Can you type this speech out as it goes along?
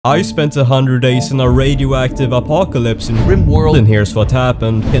I spent 100 days in a radioactive apocalypse in Rimworld, and here's what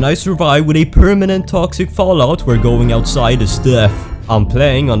happened. Can I survive with a permanent toxic fallout where going outside is death? I'm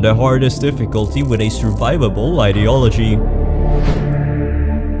playing on the hardest difficulty with a survivable ideology.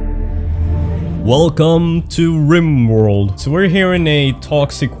 Welcome to Rimworld. So we're here in a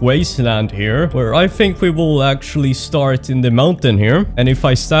toxic wasteland here, where I think we will actually start in the mountain here. And if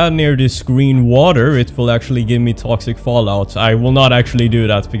I stand near this green water, it will actually give me toxic fallout. I will not actually do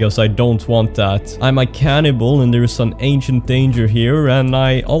that because I don't want that. I'm a cannibal and there's an ancient danger here, and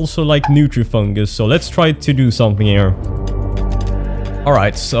I also like nutrifungus, so let's try to do something here.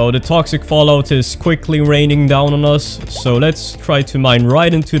 Alright, so the toxic fallout is quickly raining down on us, so let's try to mine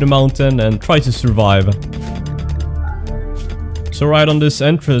right into the mountain and try to survive. So right on this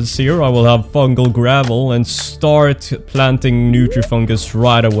entrance here, I will have fungal gravel and start planting nutrifungus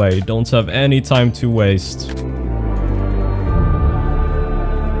right away. Don't have any time to waste.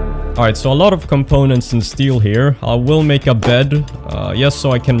 Alright, so a lot of components in steel here. I will make a bed, yes, so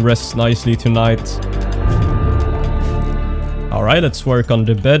I can rest nicely tonight. Alright, let's work on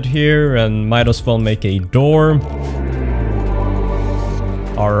the bed here and might as well make a door.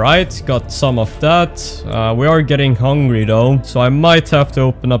 Alright, got some of that. We are getting hungry though, so I might have to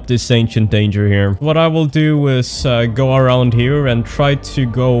open up this ancient danger here. What I will do is go around here and try to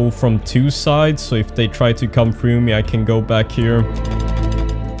go from two sides, so if they try to come through me, I can go back here.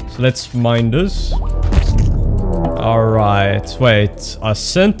 So let's mine this. Alright, wait, a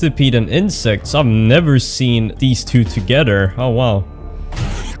centipede and insects? I've never seen these two together. Oh, wow.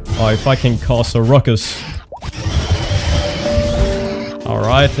 Oh, if I can cause a ruckus.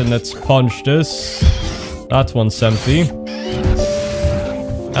 Alright, and let's punch this. That one's empty.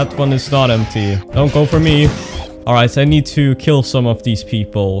 That one is not empty. Don't go for me. Alright, I need to kill some of these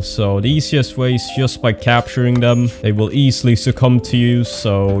people, so the easiest way is just by capturing them. They will easily succumb to you,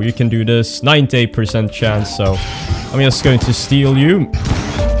 so you can do this. 98% chance, so I'm just going to steal you.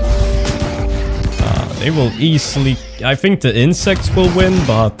 They will easily... I think the insects will win,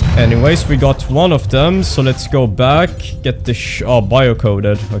 but anyways, we got one of them, so let's go back. Get the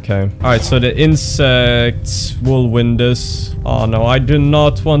bio-coded. Okay. Alright, so the insects will win this. Oh no, I do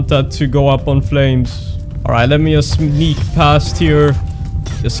not want that to go up on flames. Alright, let me just sneak past here.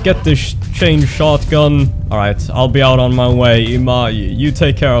 Just get this chain shotgun. Alright, I'll be out on my way. Ima, you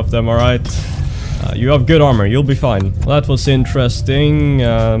take care of them, alright? You have good armor, you'll be fine. Well, that was interesting.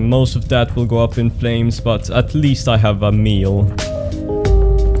 Most of that will go up in flames, but at least I have a meal.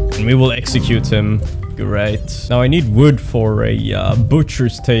 And we will execute him. Great. Now I need wood for a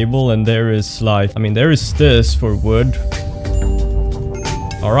butcher's table, and there is like... I mean, there is this for wood.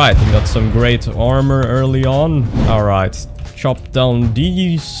 Alright, we got some great armor early on. Alright, chop down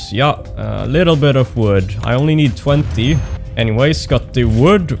these. Yeah, a little bit of wood. I only need 20. Anyways, got the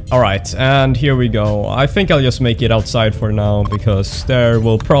wood. Alright, and here we go. I think I'll just make it outside for now, because there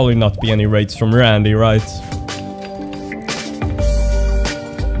will probably not be any raids from Randy, right?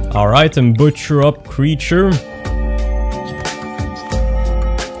 Alright, and butcher up creature.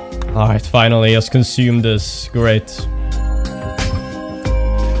 Alright, finally, let's consume this. Great.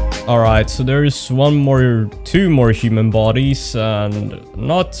 Alright, so there's two more human bodies, and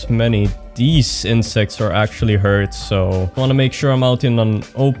not many. These insects are actually hurt, so I want to make sure I'm out in an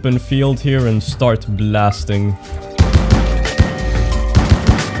open field here and start blasting.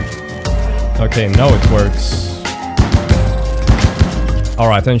 Okay, now it works.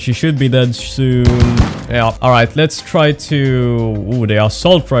 Alright, and she should be dead soon. Yeah, alright, let's try to... Ooh, the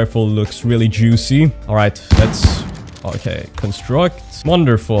assault rifle looks really juicy. Alright, let's... Okay, construct.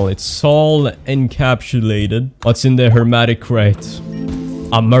 Wonderful, it's all encapsulated. What's in the hermetic crate?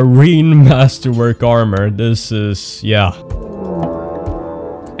 A marine masterwork armor. This is, yeah.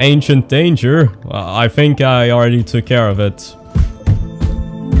 Ancient danger. I think I already took care of it.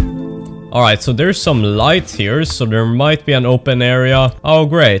 Alright, so there's some light here, so there might be an open area. Oh,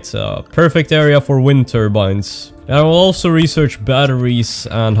 great. Perfect area for wind turbines. And I will also research batteries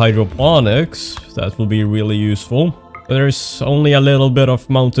and hydroponics. That will be really useful. There's only a little bit of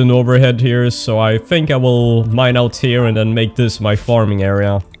mountain overhead here, so I think I will mine out here and then make this my farming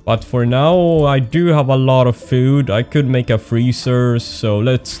area. But for now, I do have a lot of food. I could make a freezer, so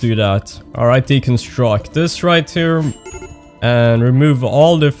let's do that. Alright, deconstruct this right here. And remove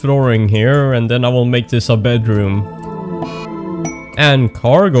all the flooring here, and then I will make this a bedroom. And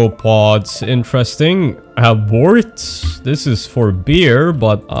cargo pods, interesting. Abort. This is for beer,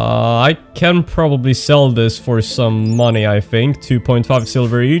 but I can probably sell this for some money, I think. 2.5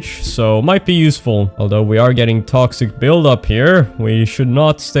 silver each, so might be useful. Although we are getting toxic buildup here, we should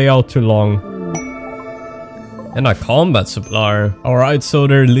not stay out too long. And a combat supplier. Alright, so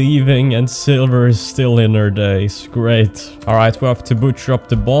they're leaving and Silver is still in her days. Great. Alright, we have to butcher up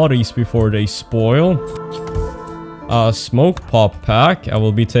the bodies before they spoil. Smoke pop pack. I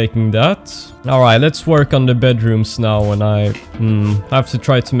will be taking that. Alright, let's work on the bedrooms now and I have to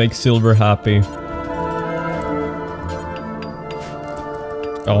try to make Silver happy.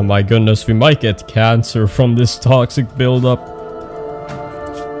 Oh my goodness, we might get cancer from this toxic buildup.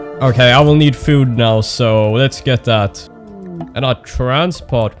 Okay, I will need food now, so let's get that. And a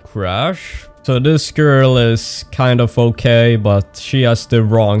transport crash. So this girl is kind of okay, but she has the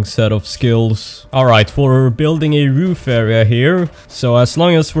wrong set of skills. Alright, we're building a roof area here. So as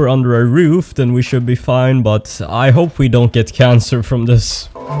long as we're under a roof, then we should be fine, but I hope we don't get cancer from this.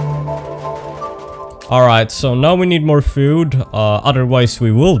 Alright, so now we need more food, otherwise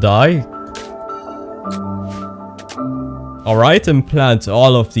we will die. Alright, and plant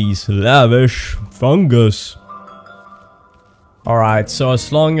all of these lavish fungus. Alright, so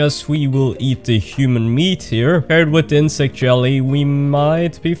as long as we will eat the human meat here, paired with insect jelly, we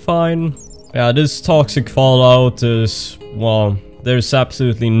might be fine. Yeah, this toxic fallout is, well, there's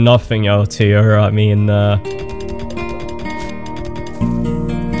absolutely nothing out here. I mean,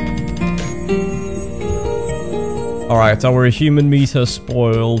 alright, our human meat has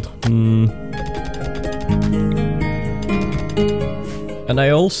spoiled. And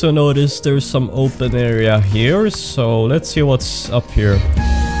I also noticed there's some open area here, so let's see what's up here.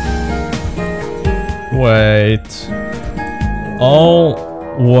 Wait. Oh,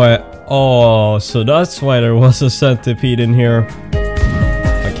 what? Oh, so that's why there was a centipede in here.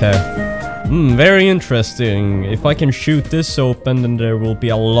 Okay. Very interesting. If I can shoot this open, then there will be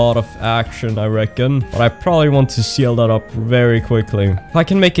a lot of action, I reckon. But I probably want to seal that up very quickly. If I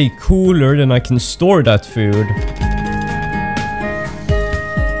can make a cooler, then I can store that food.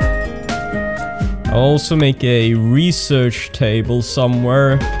 I'll also make a research table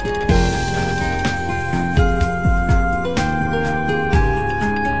somewhere.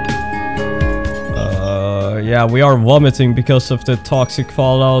 Yeah, we are vomiting because of the toxic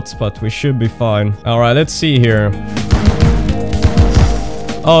fallout, but we should be fine. Alright, let's see here.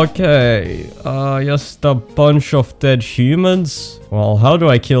 Okay, just a bunch of dead humans. Well, how do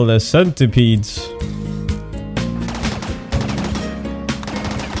I kill the centipedes?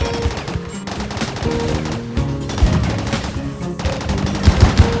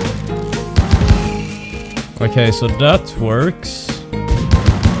 Okay, so that works.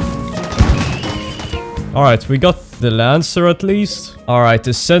 Alright, we got the Lancer at least. Alright,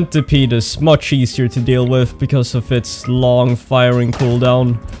 the Centipede is much easier to deal with because of its long firing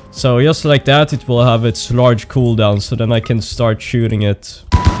cooldown. So just like that, it will have its large cooldown, so then I can start shooting it.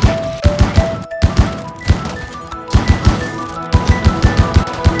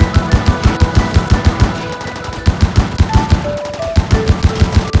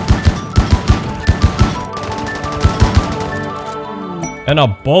 And a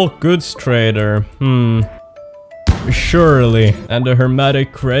bulk goods trader. Surely. And a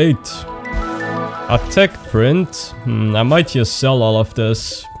hermetic crate. A tech print. I might just sell all of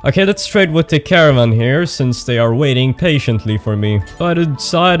this. Okay, let's trade with the caravan here, since they are waiting patiently for me. So I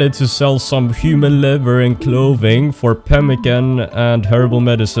decided to sell some human liver and clothing for pemmican and herbal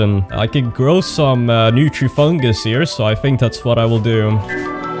medicine. I can grow some nutrifungus here, so I think that's what I will do.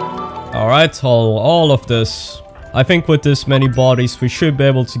 Alright, all of this. I think with this many bodies, we should be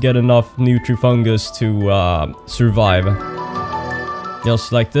able to get enough nutrifungus to survive.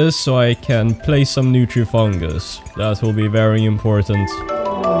 Just like this, so I can place some nutrifungus. That will be very important.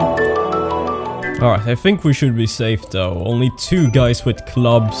 Alright, I think we should be safe though. Only 2 guys with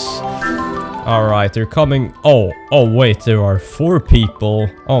clubs. Alright, they're coming. Oh, wait, there are 4 people.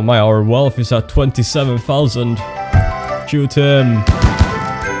 Oh my, our wealth is at 27,000. Shoot him.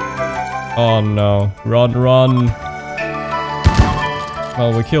 Oh no. Run, run.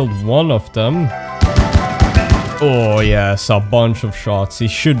 Well, we killed one of them. Oh yes, a bunch of shots. He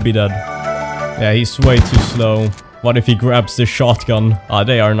should be dead. Yeah, he's way too slow. What if he grabs the shotgun?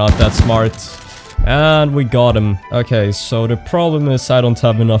 They are not that smart. And we got him. Okay, so the problem is I don't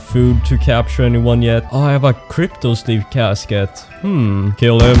have enough food to capture anyone yet. Oh, I have a crypto sleeve casket.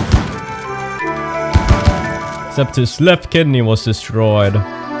 Kill him. Except his left kidney was destroyed.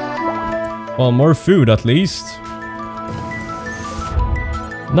 Well, more food at least.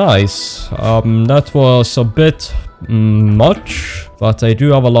 Nice. That was a bit much, but I do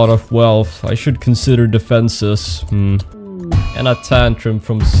have a lot of wealth. I should consider defenses. And a tantrum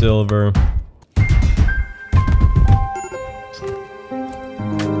from Silver.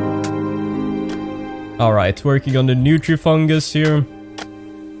 Alright, working on the nutrifungus here.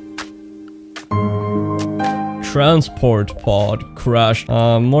 transport pod crashed.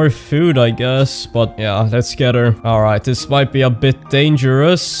 More food, I guess. But yeah, let's get her. Alright, this might be a bit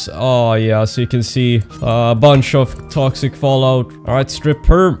dangerous. Oh yeah, so you can see a bunch of toxic fallout. Alright, strip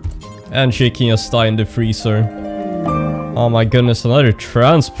her. And she can just die in the freezer. Oh my goodness, another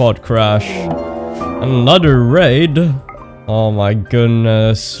transport crash. Another raid. Oh my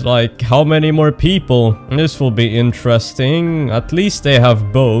goodness, like how many more people? This will be interesting. At least they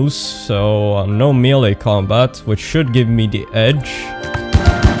have bows, so no melee combat, which should give me the edge.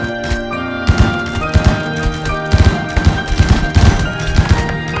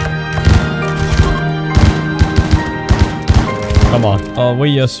 Come on.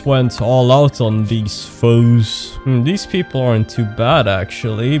 We just went all out on these foes. These people aren't too bad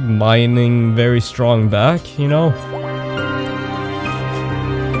actually. Mining very strong back, you know.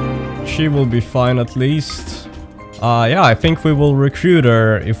 She will be fine at least. Yeah, I think we will recruit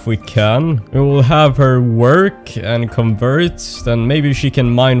her if we can. We will have her work and convert, then maybe she can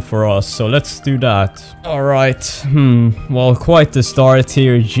mine for us. So let's do that. Alright, well, quite the start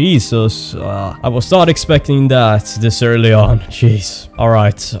here. Jesus, I was not expecting that this early on. Jeez.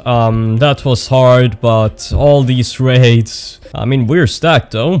 Alright, that was hard, but all these raids. I mean, we're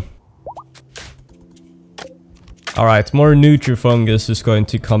stacked though. Alright, more Nutrifungus is going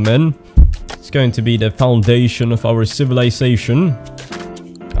to come in. It's going to be the foundation of our civilization.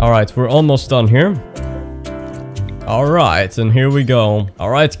 Alright, we're almost done here. Alright, and here we go.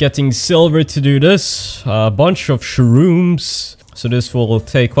 Alright, getting silver to do this. A bunch of shrooms. So this will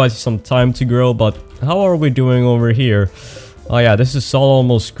take quite some time to grow, but how are we doing over here? Oh yeah, this is all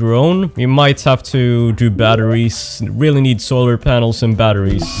almost grown. We might have to do batteries. Really need solar panels and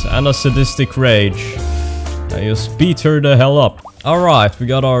batteries. And a sadistic rage. I just beat her the hell up. Alright, we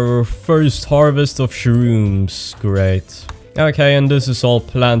got our first harvest of shrooms. Great. Okay, and this is all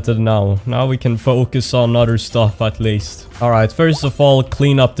planted now. Now we can focus on other stuff at least. Alright, first of all,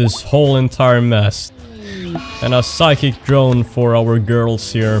 clean up this whole entire mess. And a psychic drone for our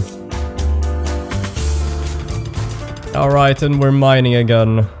girls here. Alright, and we're mining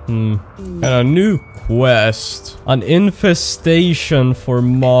again. And a new quest. An infestation for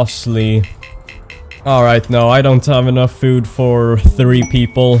Mosley. Alright, no, I don't have enough food for 3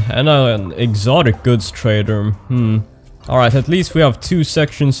 people. And an exotic goods trader. Alright, at least we have 2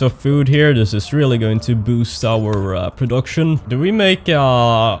 sections of food here. This is really going to boost our production. Do we make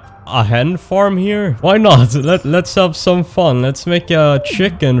a hen farm here? Why not? Let's have some fun. Let's make a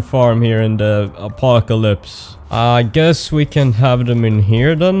chicken farm here in the apocalypse. I guess we can have them in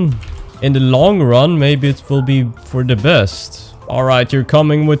here then. In the long run, maybe it will be for the best. Alright, you're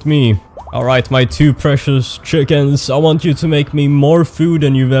coming with me. Alright, my 2 precious chickens, I want you to make me more food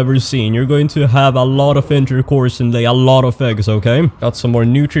than you've ever seen. You're going to have a lot of intercourse and lay a lot of eggs, okay? Got some more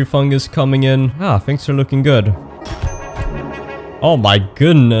Nutrifungus coming in. Ah, things are looking good. Oh my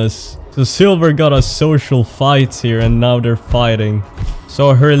goodness. So Silver got a social fight here and now they're fighting.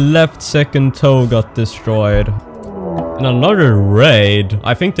 So her left second toe got destroyed. And another raid.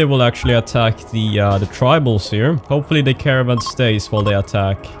 I think they will actually attack the tribals here. Hopefully the caravan stays while they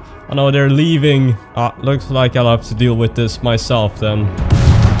attack. Oh no, they're leaving. Looks like I'll have to deal with this myself then.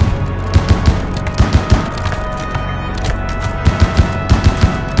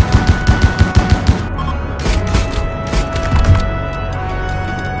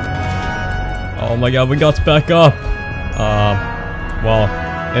 Oh my god, we got back up.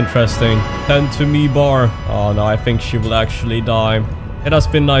 Well, interesting. 10 to me bar. Oh no, I think she will actually die. It has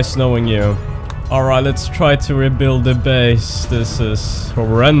been nice knowing you. Alright, let's try to rebuild the base. This is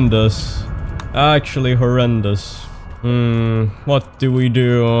horrendous. Actually horrendous. What do we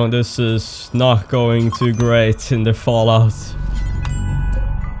do? This is not going too great in the fallout.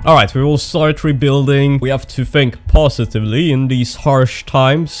 Alright, we will start rebuilding. We have to think positively in these harsh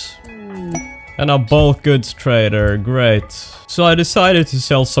times. And a bulk goods trader, great. So I decided to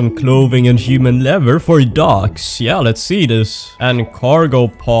sell some clothing and human leather for docks. Yeah, let's see this. And cargo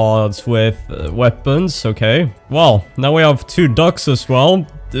pods with weapons, okay. Well, now we have 2 ducks as well.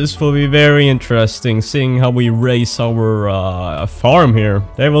 This will be very interesting, seeing how we raise our farm here.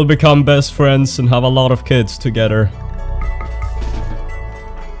 They will become best friends and have a lot of kids together.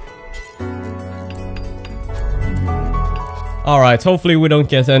 Alright, hopefully we don't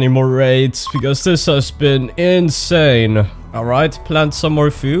get any more raids, because this has been insane. Alright, plant some more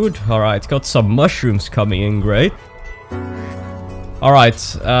food. Alright, got some mushrooms coming in, great.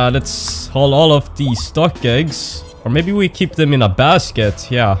 Alright, let's haul all of these stock eggs. Or maybe we keep them in a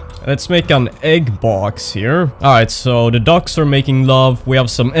basket, yeah. Let's make an egg box here. Alright, so the ducks are making love. We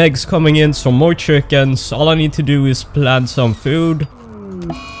have some eggs coming in, some more chickens. All I need to do is plant some food.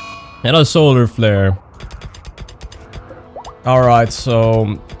 And a solar flare. Alright,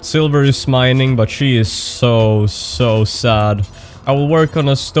 so Silver is mining, but she is so sad. I will work on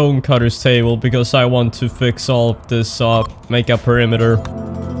a stonecutter's table because I want to fix all of this up, make a perimeter.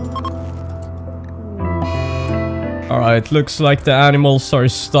 Alright, looks like the animals are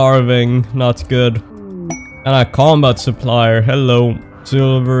starving, not good. And a combat supplier, hello.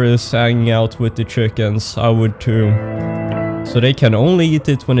 Silver is hanging out with the chickens, I would too. So they can only eat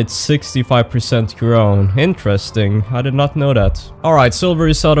it when it's 65% grown. Interesting. I did not know that. Alright, Silver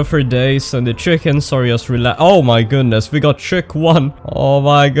is out of her days and the chickens are just oh my goodness, we got chick 1. Oh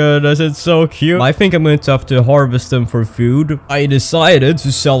my goodness, it's so cute. I think I'm going to have to harvest them for food. I decided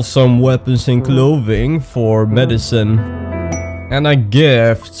to sell some weapons and clothing for medicine. And a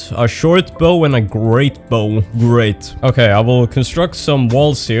gift. A short bow and a great bow. Great. Okay, I will construct some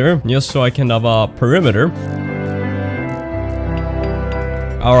walls here just so I can have a perimeter.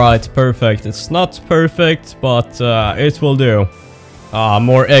 Alright, perfect. It's not perfect, but it will do.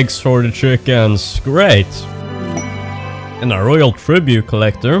 More eggs for the chickens. Great. And a royal tribute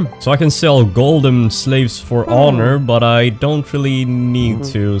collector. So I can sell golden slaves for honor, but I don't really need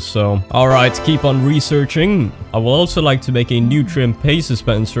to, so... Alright, keep on researching. I will also like to make a nutrient paste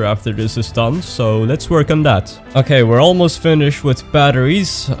dispenser after this is done, so let's work on that. Okay, we're almost finished with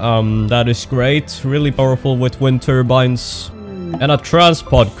batteries. That is great. Really powerful with wind turbines. And a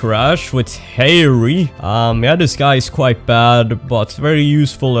transport crash with Harry. Yeah, this guy is quite bad, but very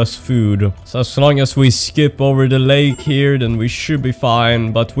useful as food. So as long as we skip over the lake here, then we should be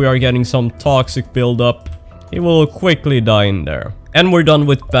fine. But we are getting some toxic buildup. He will quickly die in there. And we're done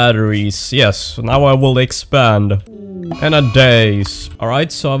with batteries. Yes, now I will expand. And a days.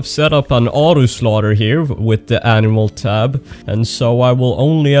 Alright, so I've set up an auto slaughter here with the animal tab. And so I will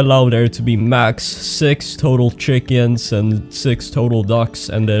only allow there to be max 6 total chickens and 6 total ducks.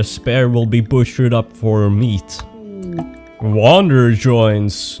 And the spare will be butchered up for meat. Wanderer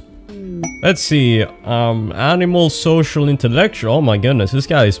joins. Let's see. Animal, social, intellectual. Oh my goodness, this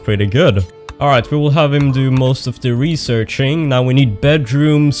guy is pretty good. Alright, we will have him do most of the researching. Now we need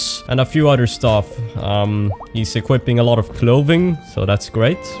bedrooms and a few other stuff. He's equipping a lot of clothing, so that's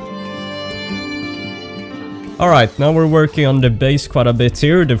great. Alright, now we're working on the base quite a bit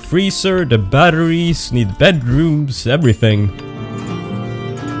here. The freezer, the batteries, need bedrooms, everything.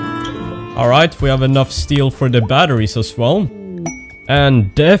 Alright, we have enough steel for the batteries as well.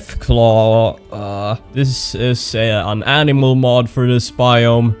 And Deathclaw, this is an animal mod for this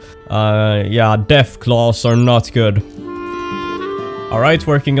biome. Yeah, Deathclaws are not good. Alright,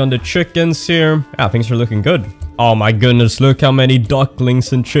 working on the chickens here. Yeah, things are looking good. Oh my goodness, look how many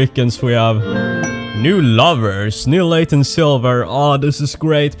ducklings and chickens we have. New lovers, New Light and Silver. Oh, this is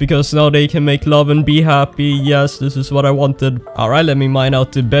great because now they can make love and be happy. Yes, this is what I wanted. Alright, let me mine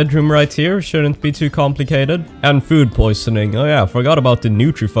out the bedroom right here. Shouldn't be too complicated. And food poisoning. Oh yeah, forgot about the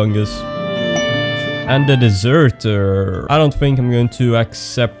Nutrifungus. And the deserter. I don't think I'm going to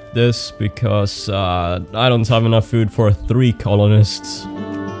accept this because I don't have enough food for 3 colonists.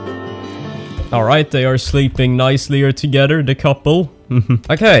 Alright, they are sleeping nicely here together, the couple.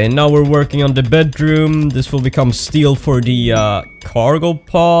 Okay, now we're working on the bedroom. This will become steel for the cargo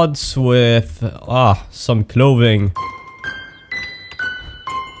pods with some clothing.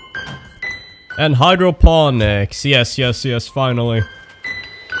 And hydroponics. Yes, finally.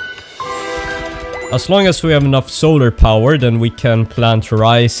 As long as we have enough solar power, then we can plant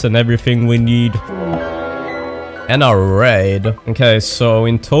rice and everything we need. And a raid. Okay, so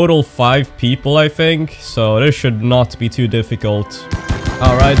in total 5 people, I think. So this should not be too difficult.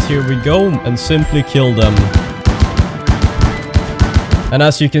 Alright, here we go. And simply kill them. And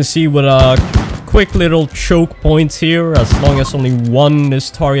as you can see with a quick little choke point here, as long as only 1 is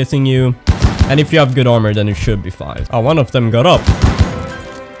targeting you. And if you have good armor, then it should be fine. Oh, one of them got up.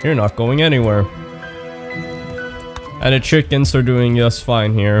 You're not going anywhere. And the chickens are doing just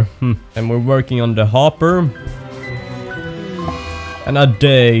fine here. And we're working on the hopper. And a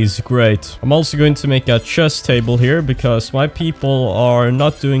days, great. I'm also going to make a chess table here because my people are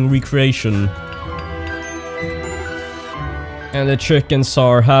not doing recreation. And the chickens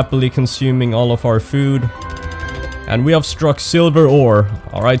are happily consuming all of our food. And we have struck silver ore.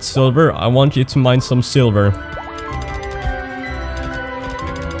 Alright, Silver, I want you to mine some silver.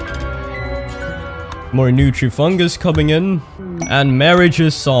 More Nutrifungus coming in. And marriage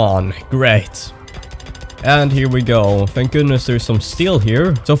is on. Great. And here we go. Thank goodness there's some steel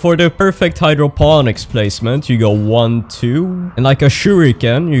here. So for the perfect hydroponics placement, you go 1, 2. And like a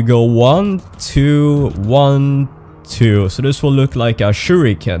shuriken, you go 1, 2, 1, 2. So this will look like a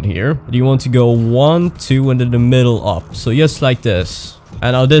shuriken here. You want to go 1, 2, and in the middle up. So just like this.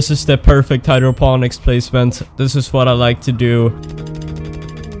 And now this is the perfect hydroponics placement. This is what I like to do.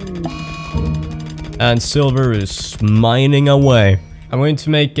 And silver is mining away. I'm going to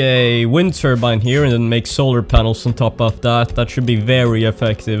make a wind turbine here and then make solar panels on top of that. That should be very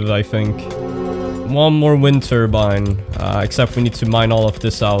effective, I think. One more wind turbine, except we need to mine all of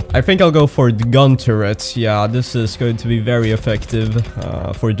this out. I think I'll go for the gun turrets. Yeah, this is going to be very effective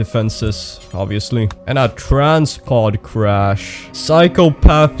for defenses, obviously. And a transpod crash.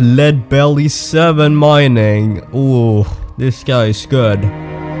 Psychopath lead belly 7 mining. Ooh, this guy is good.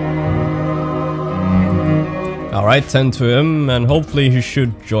 Alright, tend to him, and hopefully he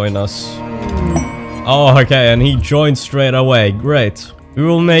should join us. Oh, okay, and he joined straight away. Great. We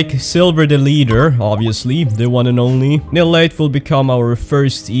will make Silver the leader, obviously, the one and only. Nilate will become our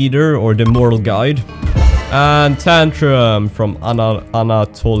first eater, or the moral guide. And Tantrum from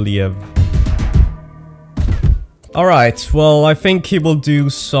Anatoliev. Alright, well, I think he will do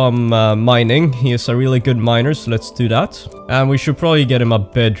some mining. He is a really good miner, so let's do that. And we should probably get him a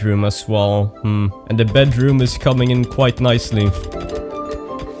bedroom as well. And the bedroom is coming in quite nicely.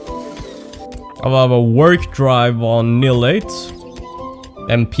 I'll have a work drive on Nilate.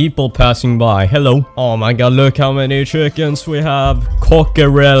 And people passing by. Hello. Oh my god, look how many chickens we have.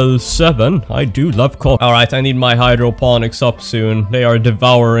 Cockerel 7. I do love cock. Alright, I need my hydroponics up soon. They are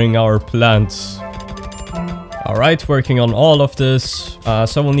devouring our plants. Alright, working on all of this.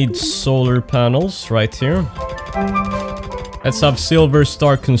 So we'll need solar panels right here. Let's have Silver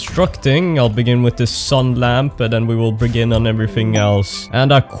start constructing. I'll begin with the sun lamp, and then we will begin on everything else.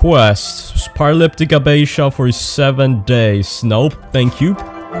 And a quest. Paralyptic Abacia for 7 days. Nope, thank you.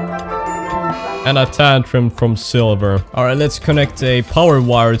 And a Tantrum from Silver. Alright, let's connect a power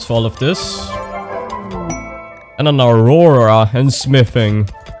wire to all of this. And an Aurora and smithing.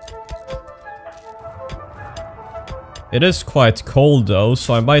 It is quite cold though,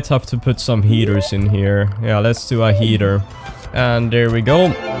 so I might have to put some heaters in here. Yeah, let's do a heater. And there we go.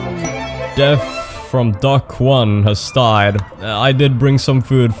 Death from Duck 1 has died. I did bring some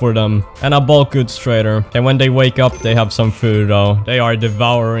food for them. And a bulk goods trader. And when they wake up, they have some food though. They are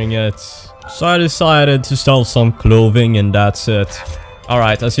devouring it. So I decided to sell some clothing and that's it.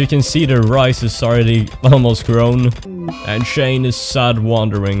 Alright, as you can see, the rice is already almost grown. And Shane is sad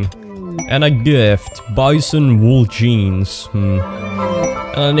wandering. And a gift. Bison wool jeans. And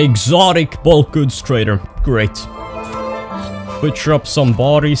an exotic bulk goods trader. Great. Butcher up some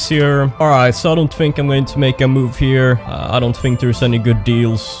bodies here. Alright, so I don't think I'm going to make a move here. I don't think there's any good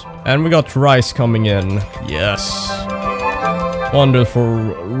deals. And we got rice coming in. Yes. Wonderful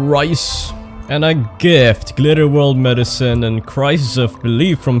rice. And a gift. Glitter World Medicine and Crisis of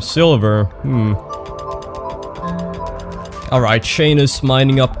Belief from Silver. Alright, Shane is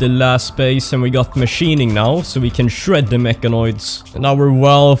mining up the last space and we got machining now, so we can shred the mechanoids. And our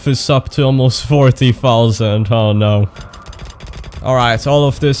wealth is up to almost 40,000. Oh no. Alright, all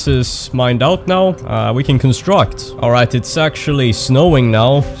of this is mined out now. We can construct. Alright, it's actually snowing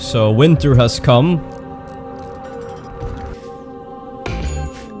now, so winter has come.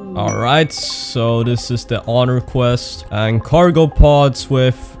 Alright, so this is the honor quest. And cargo pods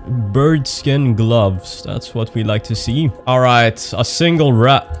with bird skin gloves. That's what we like to see. Alright, a single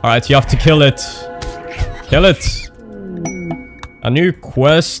rat. Alright, you have to kill it. Kill it. A new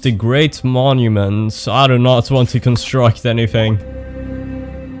quest, the Great Monuments. I do not want to construct anything.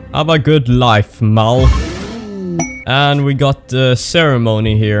 Have a good life, Mal. And we got the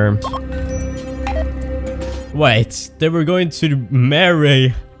ceremony here. Wait, they were going to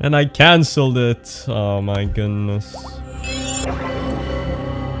marry and I cancelled it. Oh my goodness.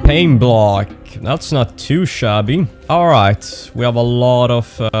 Pain block. That's not too shabby. Alright, we have a lot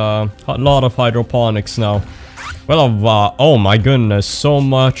of hydroponics now. Well, oh my goodness, so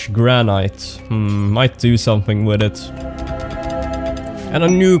much granite. Might do something with it. And a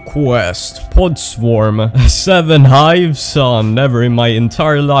new quest, Pod Swarm. 7 hives? Oh, never in my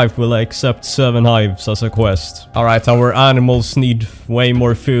entire life will I accept 7 hives as a quest. Alright, our animals need way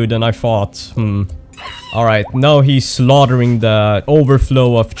more food than I thought. Alright, now he's slaughtering the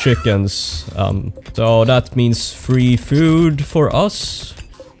overflow of chickens. So that means free food for us.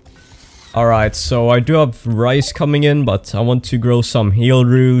 Alright, so I do have rice coming in, but I want to grow some heel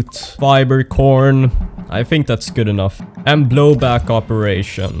root, fiber corn. I think that's good enough. And blowback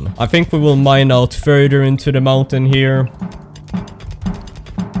operation. I think we will mine out further into the mountain here.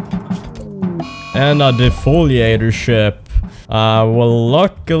 And a defoliator ship. Well,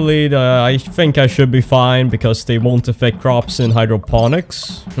 luckily, I think I should be fine because they won't affect crops in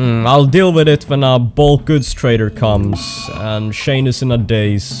hydroponics. I'll deal with it when a bulk goods trader comes. And Shane is in a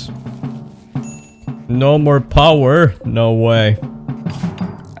daze. No more power? No way.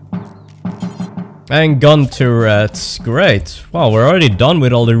 And gun turrets. Great. Wow, we're already done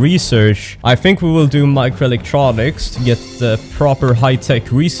with all the research. I think we will do microelectronics to get the proper high-tech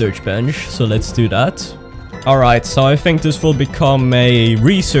research bench. So let's do that. Alright, so I think this will become a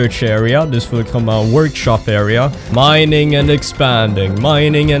research area. This will become a workshop area. Mining and expanding.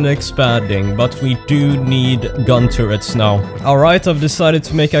 But we do need gun turrets now. Alright, I've decided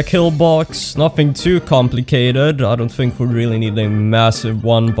to make a kill box. Nothing too complicated. I don't think we really need a massive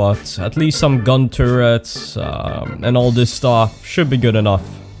one, but at least some gun turrets and all this stuff should be good enough.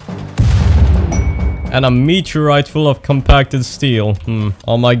 And a meteorite full of compacted steel.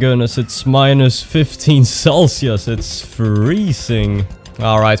 Oh my goodness, it's minus 15 Celsius. It's freezing.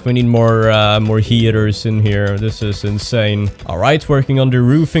 Alright, we need more heaters in here. This is insane. Alright, working on the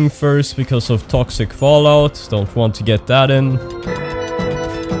roofing first because of toxic fallout. Don't want to get that in.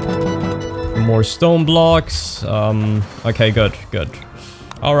 More stone blocks. Okay, good.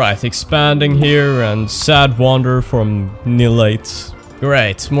 Alright, expanding here and sad wander from Nilate.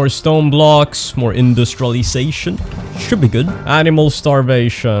 Great, more stone blocks, more industrialization. Should be good. Animal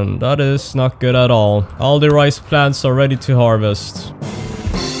starvation. That is not good at all. All the rice plants are ready to harvest.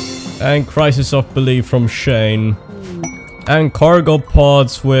 And crisis of belief from Shane. And cargo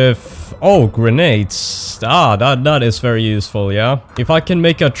pods with... Oh, grenades. That is very useful, yeah. If I can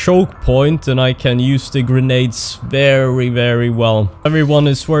make a choke point, then I can use the grenades very well. Everyone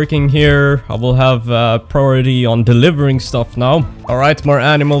is working here. I will have priority on delivering stuff now. Alright, more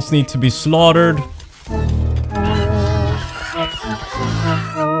animals need to be slaughtered.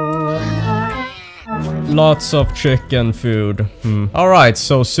 Lots of chicken food. Alright,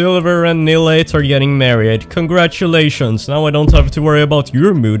 so Silver and Nilate are getting married. Congratulations. Now I don't have to worry about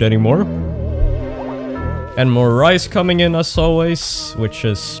your mood anymore. And more rice coming in as always, which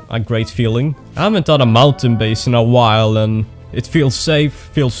is a great feeling. I haven't done a mountain base in a while and it feels safe,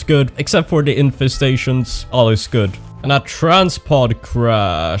 feels good. Except for the infestations, all is good. And a transpod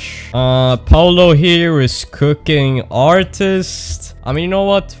crash. Paolo here is cooking artist. I mean, you know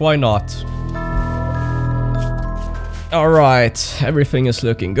what? Why not? Alright, everything is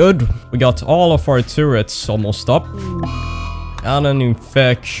looking good. We got all of our turrets almost up. And an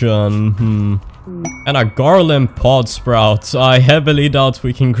infection. And a garland pod sprout. I heavily doubt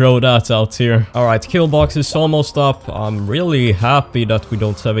we can grow that out here. Alright, kill box is almost up. I'm really happy that we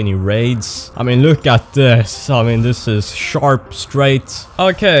don't have any raids. I mean, look at this. I mean, this is sharp, straight.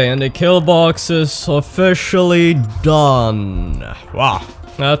 Okay, and the kill box is officially done. Wow.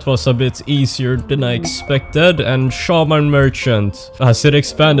 That was a bit easier than I expected. And Shaman Merchant. Has it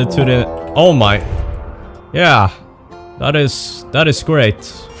expanded to the... Oh my... Yeah. That is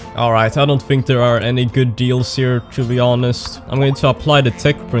great. Alright, I don't think there are any good deals here, to be honest. I'm going to apply the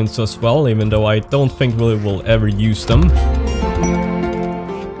tech prints as well, even though I don't think we will ever use them.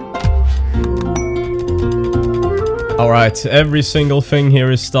 Alright, every single thing here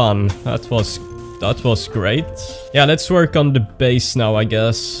is done. That was great. Yeah, let's work on the base now, I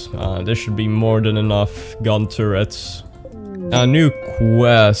guess. There should be more than enough gun turrets. A new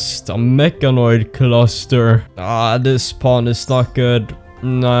quest. A mechanoid cluster. This spawn is not good.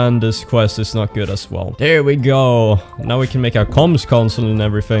 And this quest is not good as well. There we go. Now we can make a comms console and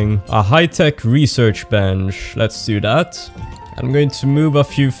everything. A high-tech research bench. Let's do that. I'm going to move a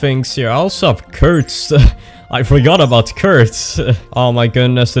few things here. I also have Kurtz. I forgot about Kurtz. Oh my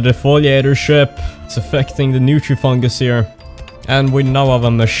goodness, the defoliator ship. It's affecting the Nutrifungus here. And we now have a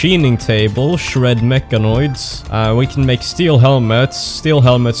machining table, shred mechanoids. We can make steel helmets. Steel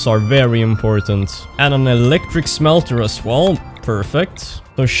helmets are very important. And an electric smelter as well. Perfect.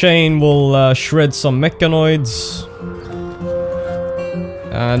 So Shane will shred some mechanoids.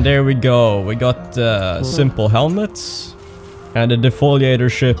 And there we go. We got simple helmets. And the defoliator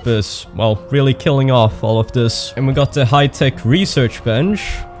ship is, well, really killing off all of this. And we got the high-tech research bench.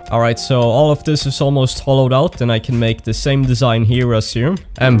 Alright, so all of this is almost hollowed out, and I can make the same design here as here.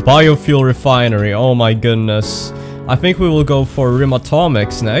 And biofuel refinery, oh my goodness. I think we will go for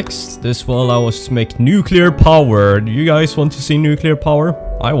Rimatomics next. This will allow us to make nuclear power. Do you guys want to see nuclear power?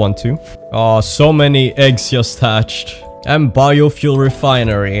 I want to. Oh, so many eggs just hatched. And biofuel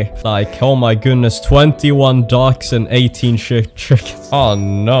refinery. Like, oh my goodness, 21 ducks and 18 chickens. Oh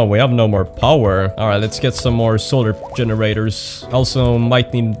no, we have no more power. Alright, let's get some more solar generators. Also,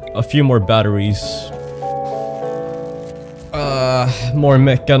 might need a few more batteries. More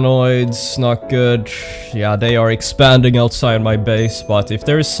mechanoids, not good. Yeah, they are expanding outside my base, but if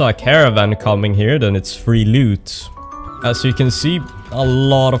there's a caravan coming here, then it's free loot. As you can see, a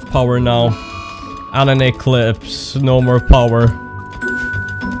lot of power now. And an eclipse, no more power.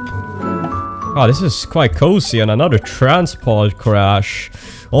 Oh, this is quite cozy, and another transport crash.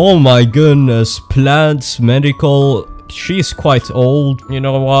 Oh my goodness, plants, medical. She's quite old. You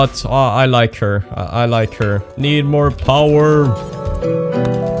know what? I like her. I like her. Need more power.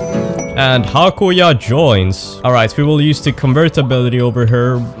 And Hakuya joins. Alright, we will use the convert ability over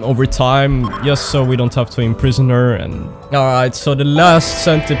her over time, just so we don't have to imprison her. And alright, so the last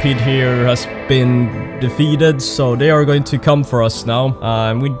centipede here has been defeated, so they are going to come for us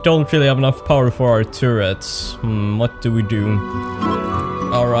now. We don't really have enough power for our turrets. What do we do?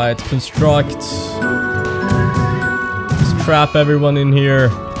 Alright, construct. Let's trap everyone in here.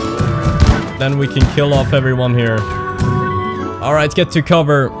 Then we can kill off everyone here. Alright, get to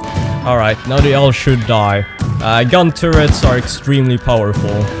cover. Alright, now they all should die. Gun turrets are extremely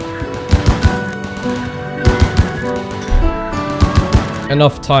powerful.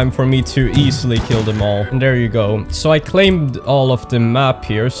 Enough time for me to easily kill them all. And there you go. So I claimed all of the map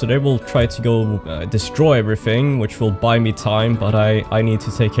here, so they will try to go destroy everything, which will buy me time, but I need to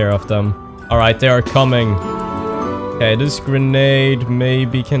take care of them. Alright, they are coming. Okay, this grenade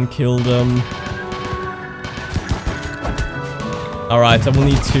maybe can kill them. Alright, I will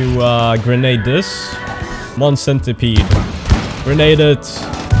need to grenade this. 1 centipede. Grenade it.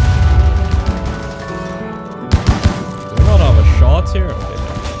 Do we not have a shot here? Okay.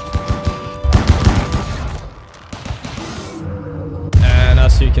 And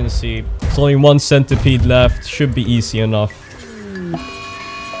as you can see, there's only 1 centipede left. Should be easy enough.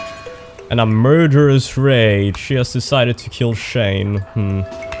 And a murderous raid. She has decided to kill Shane.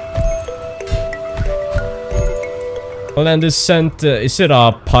 Well, then this is it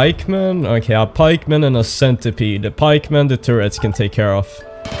a pikeman? Okay, a pikeman and a centipede. The pikeman, the turrets can take care of.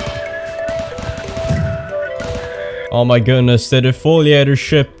 Oh my goodness, the defoliator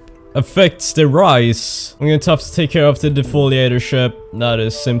ship affects the rise. I'm going to have to take care of the defoliator ship. That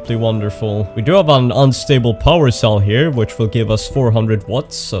is simply wonderful. We do have an unstable power cell here, which will give us 400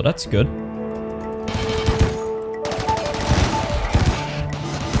 watts, so that's good.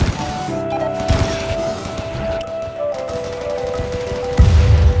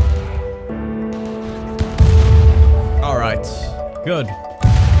 Good.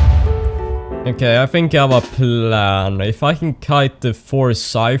 Okay, I think I have a plan. If I can kite the 4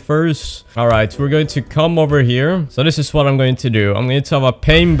 ciphers. Alright, we're going to come over here. So this is what I'm going to do. I'm going to have a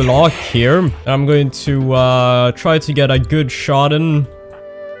pain block here. I'm going to try to get a good shot in.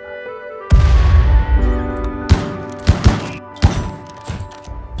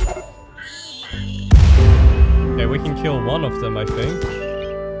 Okay, we can kill one of them, I think.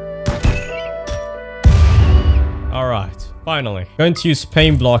 Alright. Finally. Going to use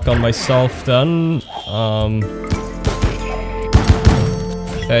pain block on myself then.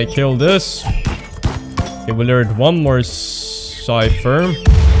 Okay, kill this. Okay, we lured 1 more cipher.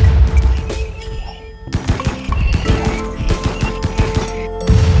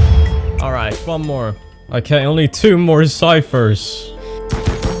 Alright, 1 more. Okay, only 2 more ciphers.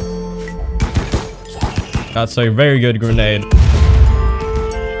 That's a very good grenade.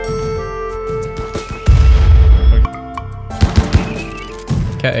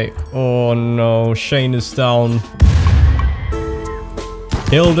 Okay. Oh no, Shane is down.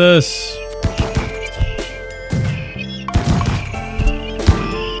 Kill this.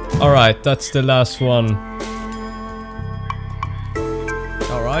 Alright, that's the last one.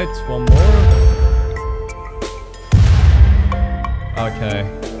 Alright, 1 more. Okay.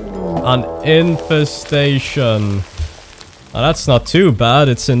 An infestation. Now, that's not too bad.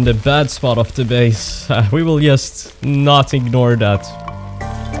 It's in the bad spot of the base. We will just not ignore that.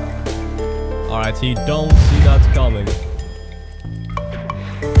 Alright, he don't see that coming.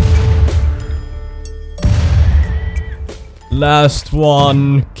 Last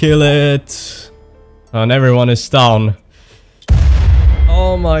one. Kill it. And everyone is down.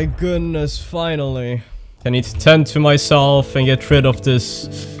 Oh my goodness, finally. I need to tend to myself and get rid of this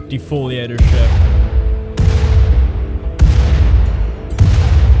defoliator ship.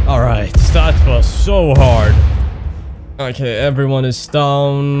 Alright, that was so hard. Okay, everyone is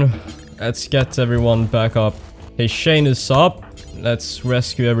down. Let's get everyone back up. Hey, Shane is up. Let's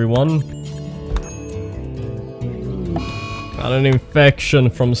rescue everyone. Got an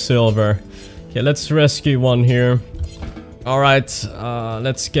infection from Silver. Okay, let's rescue one here. Alright,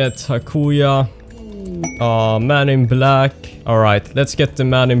 let's get Hakuya. Man in black. Alright, let's get the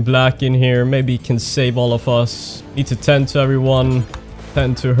man in black in here. Maybe he can save all of us. Need to tend to everyone.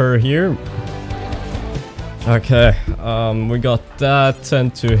 Tend to her here. Okay, we got that.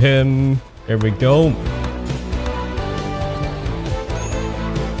 Tend to him. Here we go.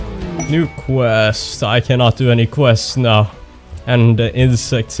 New quest. I cannot do any quests now. And the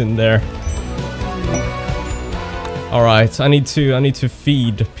insects in there. Alright, I need to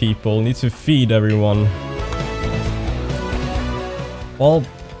feed people. Need to feed everyone. Well,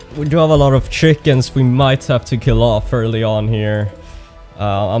 we do have a lot of chickens we might have to kill off early on here.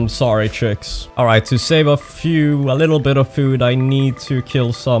 I'm sorry, chicks. Alright, to save a little bit of food, I need to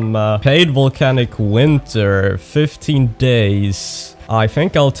kill some paid volcanic winter. 15 days. I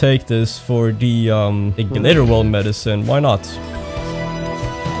think I'll take this for the Glitterworld medicine. Why not?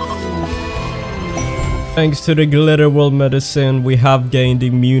 Thanks to the Glitterworld medicine, we have gained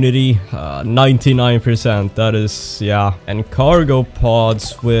immunity. 99%. That is, yeah. And cargo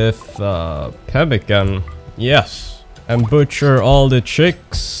pods with pemmican. Yes. And butcher all the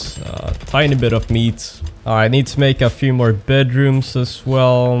chicks. Tiny bit of meat. I need to make a few more bedrooms as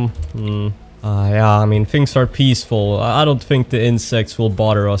well. Yeah, I mean, things are peaceful. I don't think the insects will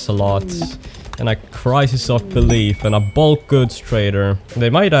bother us a lot. And a crisis of belief and a bulk goods trader.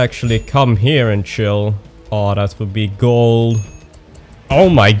 They might actually come here and chill. Oh, that would be gold. Oh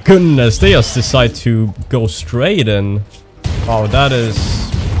my goodness, they just decide to go straight in. Oh, that is...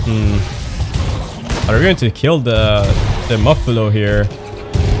 Are we going to kill the buffalo here?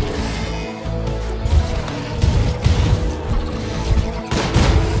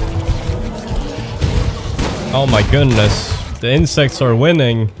 Oh my goodness, the insects are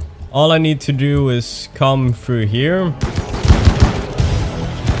winning. All I need to do is come through here.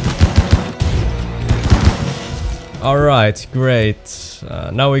 Alright, great.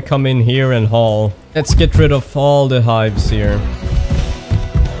 Now we come in here and haul. Let's get rid of all the hives here.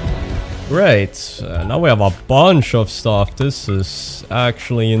 Great. Now we have a bunch of stuff. This is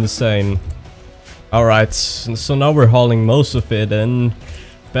actually insane. Alright, so now we're hauling most of it in.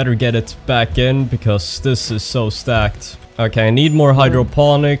 Better get it back in because this is so stacked. Okay, I need more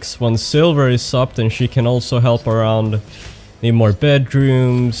hydroponics. When Silver is up, then she can also help around. Need more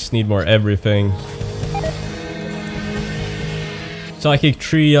bedrooms, need more everything. Psychic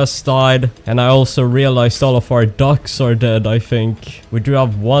tree just died, and I also realized all of our ducks are dead, I think. We do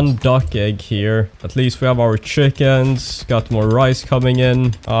have one duck egg here. At least we have our chickens. Got more rice coming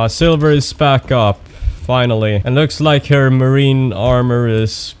in. Silver is back up, finally. And looks like her marine armor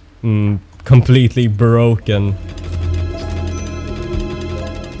is completely broken.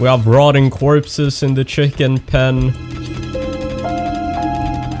 We have rotting corpses in the chicken pen.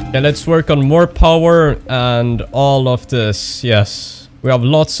 Okay, let's work on more power and all of this. Yes, we have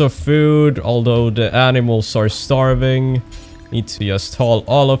lots of food, although the animals are starving. Need to just haul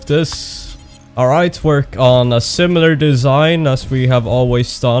all of this. Alright, work on a similar design as we have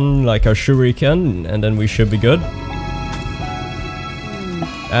always done, like a shuriken, and then we should be good.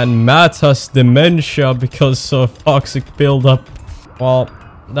 And Matt has dementia because of toxic buildup. Well,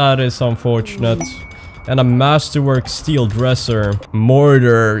 that is unfortunate. And a masterwork steel dresser.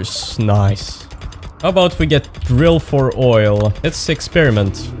 Mortars. Nice. How about we get drill for oil? Let's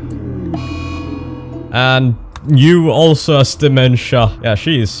experiment. And you also has dementia. Yeah,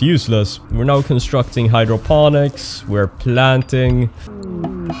 she is useless. We're now constructing hydroponics. We're planting.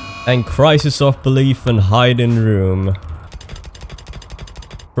 And crisis of belief and hide-in room.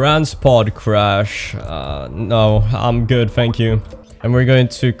 Transpod crash. No, I'm good, thank you. And we're going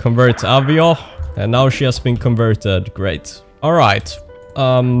to convert Avio. And now she has been converted. Great. Alright.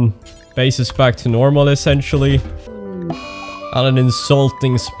 Base is back to normal, essentially. On an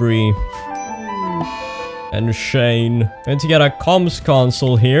insulting spree. And Shane. Going to get a comms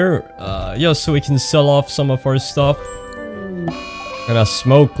console here. Just so we can sell off some of our stuff. And a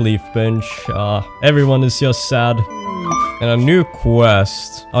smoke leaf bench. Everyone is just sad. And a new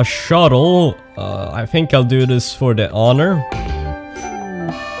quest. A shuttle. I think I'll do this for the honor.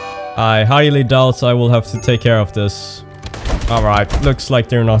 I highly doubt I will have to take care of this. Alright, looks like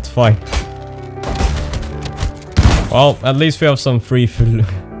they're not fine. Well, at least we have some free food.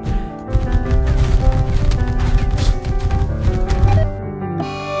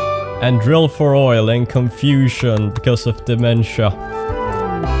 And drill for oil and confusion because of dementia.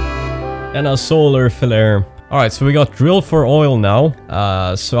 And a solar flare. Alright, so we got drill for oil now.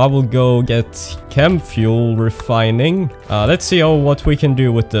 So I will go get chem fuel refining. Let's see what we can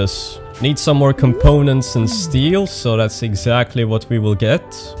do with this. Need some more components and steel, so that's exactly what we will get.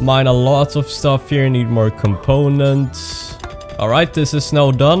 Mine a lot of stuff here, need more components. Alright, this is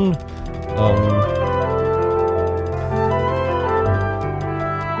now done.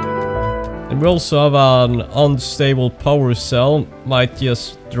 And we also have an unstable power cell. Might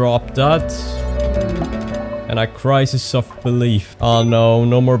just drop that. And a crisis of belief. Oh no,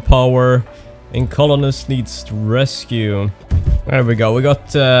 no more power. And colonist needs rescue. There we go. We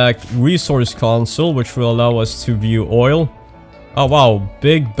got resource console, which will allow us to view oil. Oh wow,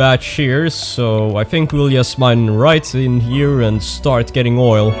 big batch here, so I think we'll just mine right in here and start getting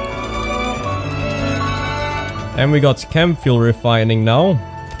oil. And we got chem fuel refining now.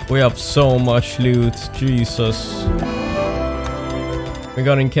 We have so much loot, Jesus. We're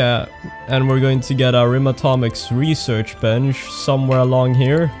going to get our Rimatomics research bench somewhere along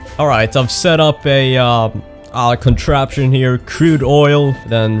here. Alright, I've set up a contraption here, crude oil,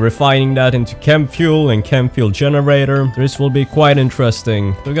 then refining that into chem fuel and chem fuel generator. This will be quite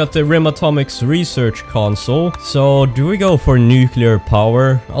interesting. We got the Rimatomics research console. So do we go for nuclear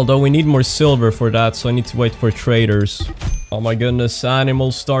power? Although we need more silver for that, so I need to wait for traders. Oh my goodness,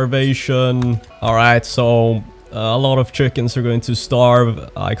 animal starvation. Alright, so a lot of chickens are going to starve.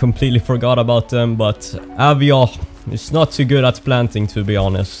 I completely forgot about them, but Avia is not too good at planting, to be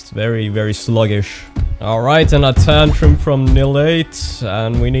honest. Very, very sluggish. Alright, and a tantrum from Nil 8,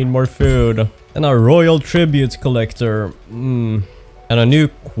 and we need more food. And a royal tribute collector. And a new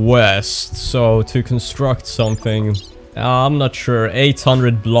quest, so to construct something. I'm not sure,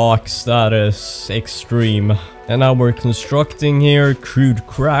 800 blocks, that is extreme. And now we're constructing here, crude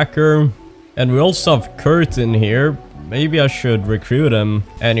cracker. And we also have Curtin here. Maybe I should recruit him.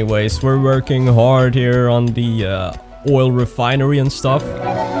 Anyways, we're working hard here on the oil refinery and stuff.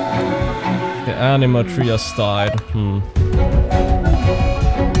 The animatrius died.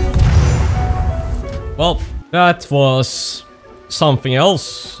 Well, that was something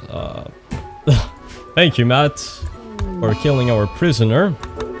else. Thank you, Matt, for killing our prisoner.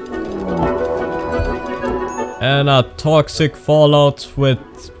 And a toxic fallout with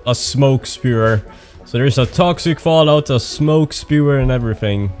a smoke spewer. So there's a toxic fallout, a smoke spewer and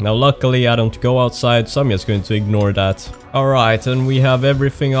everything. Now luckily I don't go outside, so I'm just going to ignore that. Alright, and we have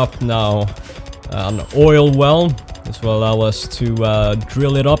everything up now. An oil well. This will allow us to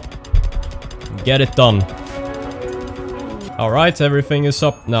drill it up. Get it done. Alright, everything is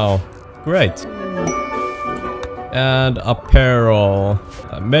up now. Great. And apparel.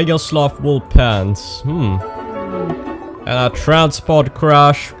 Mega sloth wool pants. And a transport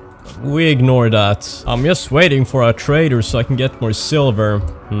crash. We ignore that. I'm just waiting for a trader so I can get more silver.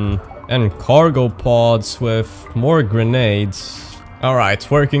 And cargo pods with more grenades. Alright,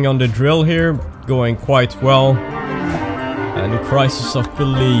 working on the drill here. Going quite well. And crisis of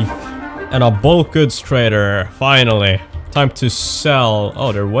belief. And a bulk goods trader. Finally. Time to sell.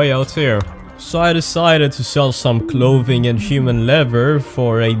 Oh, they're way out here. So I decided to sell some clothing and human leather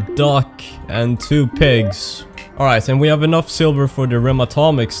for a duck and 2 pigs. Alright, and we have enough silver for the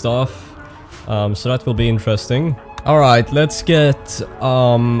Rimatomic stuff. So that will be interesting. Alright, let's get,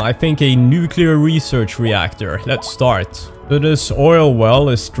 I think a nuclear research reactor. Let's start. So this oil well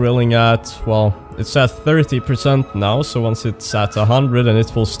is drilling at, well, it's at 30% now. So once it's at 100, and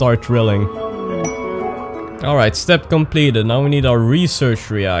it will start drilling. Alright, step completed. Now we need our research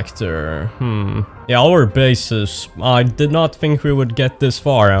reactor. Yeah, our bases. I did not think we would get this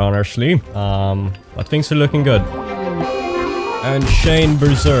far, honestly. But things are looking good. And Shane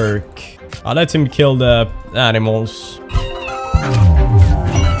Berserk. I'll let him kill the animals.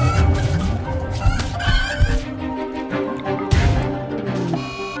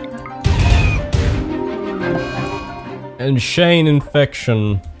 And Shane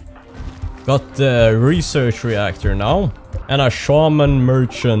Infection. Got the research reactor now. And a shaman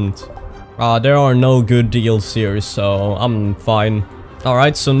merchant. There are no good deals here, so I'm fine.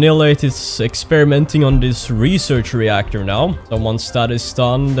 Alright, so Nil 8 is experimenting on this research reactor now. So once that is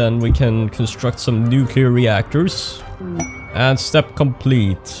done, then we can construct some nuclear reactors. And step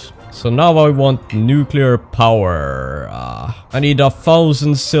complete. So now I want nuclear power. I need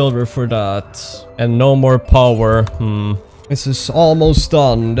 1,000 silver for that. And no more power. This is almost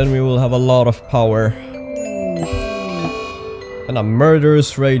done. Then we will have a lot of power. And a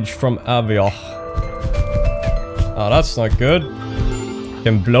murderous rage from Avia. Oh, that's not good.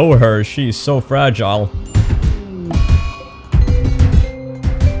 Can blow her. She's so fragile.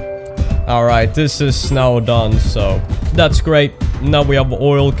 Alright, this is now done, so that's great. Now we have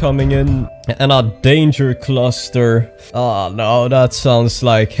oil coming in. And a danger cluster. Oh no, that sounds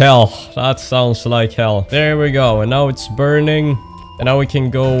like hell. That sounds like hell. There we go. And now it's burning. And now we can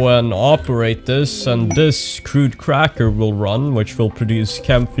go and operate this. And this crude cracker will run, which will produce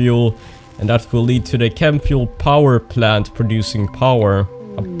chem fuel. And that will lead to the chem fuel power plant producing power.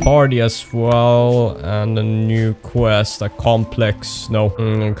 A party as well. And a new quest. A complex. No.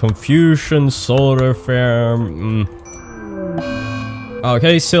 Confusion. Solar farm.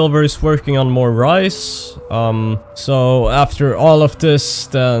 Okay, Silver is working on more rice. So after all of this,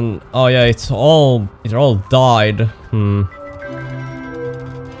 then oh yeah, it all died.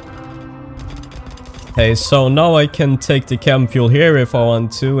 Okay, so now I can take the chem fuel here if I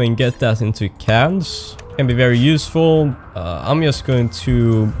want to and get that into cans. Can be very useful. I'm just going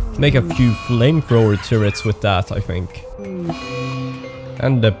to make a few flamethrower turrets with that, I think.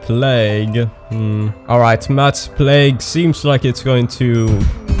 And the plague. Alright, Matt's plague seems like it's going to...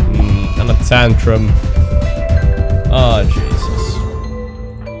 and a tantrum. Oh, Jesus.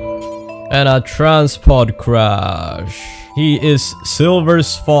 And a transport crash. He is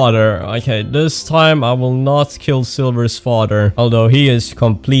Silver's father. Okay, this time I will not kill Silver's father. Although he is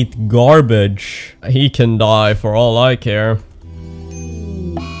complete garbage. He can die for all I care.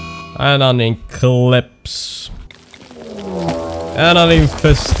 And an eclipse. And an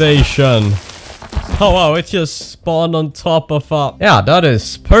infestation. Oh wow, it just spawned on top of a... Yeah, that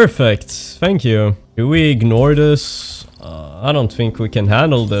is perfect. Thank you. Do we ignore this? I don't think we can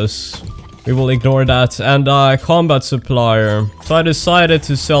handle this. We will ignore that. And a combat supplier. So I decided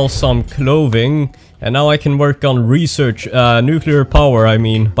to sell some clothing. And now I can work on research, nuclear power, I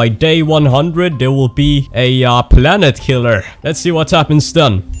mean. By day 100, there will be a planet killer. Let's see what happens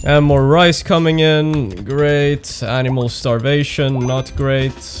then. And more rice coming in. Great. Animal starvation, not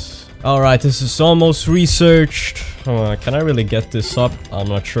great. Alright, this is almost researched. Can I really get this up? I'm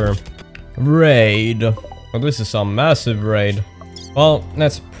not sure. Raid. Oh, this is a massive raid. Well,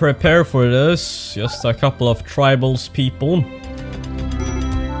 let's prepare for this. Just a couple of tribals people.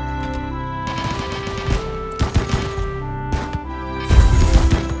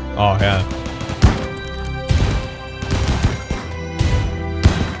 Oh, yeah.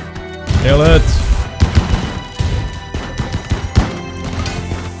 Kill it.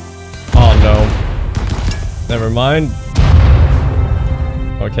 Oh, no. Never mind.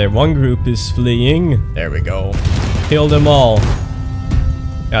 Okay, one group is fleeing. There we go. Kill them all.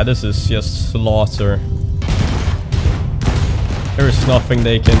 Yeah, this is just slaughter. There's nothing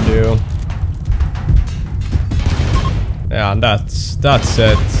they can do. Yeah, that's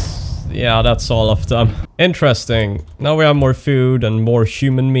it. Yeah, that's all of them. Interesting. Now we have more food and more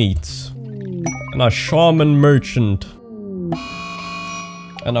human meat. And a shaman merchant.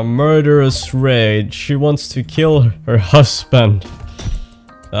 And a murderous raid. She wants to kill her husband.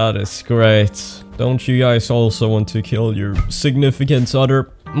 That is great. Don't you guys also want to kill your significant other?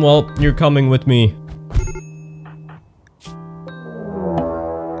 Well, you're coming with me.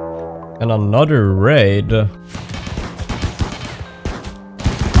 And another raid.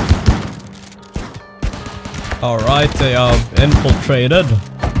 Alright, they have infiltrated.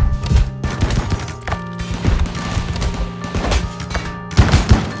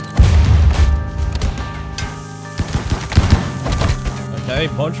 Okay, a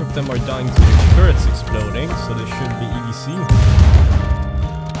bunch of them are dying to the turrets exploding, so this should be easy.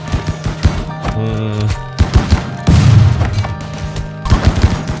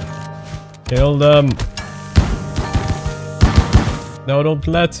 Kill them. No, don't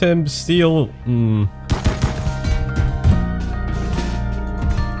let him steal.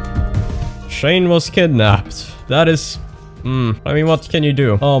 Shane was kidnapped. That is... I mean, what can you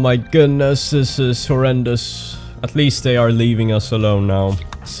do? Oh my goodness, this is horrendous. At least they are leaving us alone now.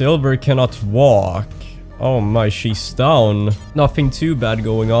 Silver cannot walk. Oh my, she's down. Nothing too bad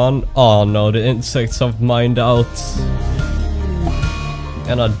going on. Oh no, the insects have mined out.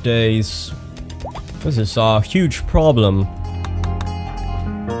 And a daze. This is a huge problem.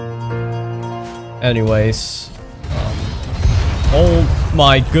 Anyways. Oh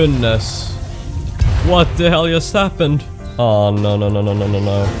my goodness. What the hell just happened? Oh no, no, no, no, no, no,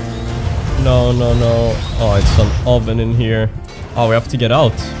 no. No, no, no. Oh, it's an oven in here. Oh, we have to get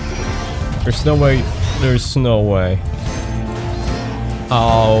out. There's no way. There's no way.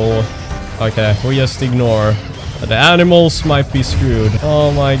 Oh. Okay, we just ignore. The animals might be screwed. Oh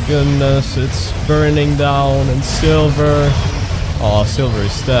my goodness, it's burning down and Silver. Oh, Silver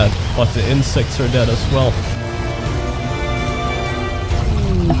is dead. But the insects are dead as well.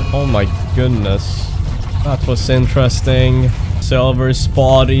 Oh my goodness. That was interesting. Silver's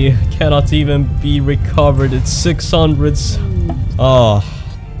body cannot even be recovered. It's 600s. Oh.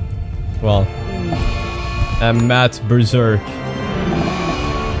 Well. And Matt berserk.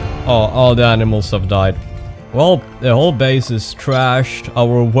 Oh, all the animals have died. Well, the whole base is trashed.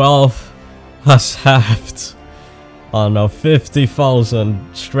 Our wealth has halved. Oh no,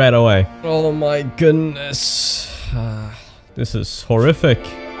 50,000 straight away. Oh my goodness. This is horrific.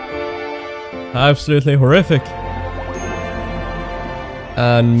 Absolutely horrific.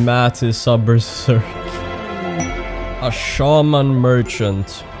 And Matt is a berserk. A shaman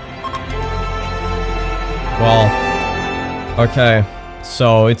merchant. Well, okay.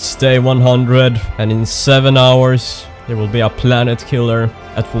 So it's day 100 and in 7 hours There will be a planet killer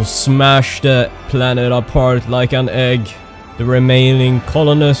that will smash the planet apart like an egg. The remaining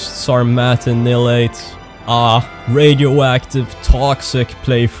colonists are Matt and Nilate. Radioactive toxic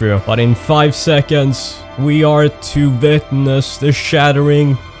playthrough. But in 5 seconds, we are to witness the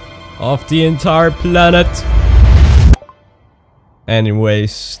shattering of the entire planet.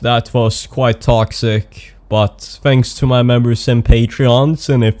 Anyways, that was quite toxic. But thanks to my members and Patreons,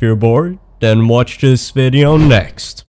 and if you're bored, then watch this video next.